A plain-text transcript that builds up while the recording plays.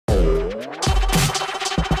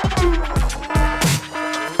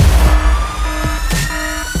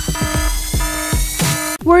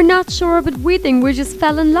We're not sure, but we think we just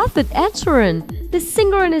fell in love with Ed Sheeran. The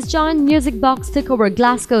singer and his giant music box took over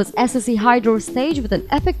Glasgow's SSE Hydro stage with an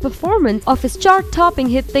epic performance of his chart-topping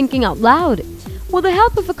hit Thinking Out Loud. With the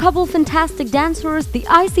help of a couple fantastic dancers, the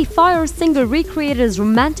Icy Fire singer recreated his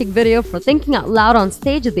romantic video for Thinking Out Loud on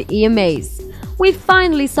stage at the EMAs. We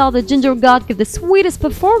finally saw the Ginger God give the sweetest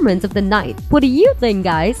performance of the night. What do you think,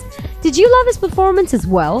 guys? Did you love his performance as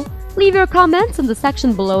well? Leave your comments in the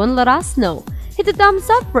section below and let us know. Hit the thumbs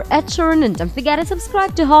up for Ed Sheeran and don't forget to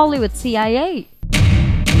subscribe to Hollywood CIA.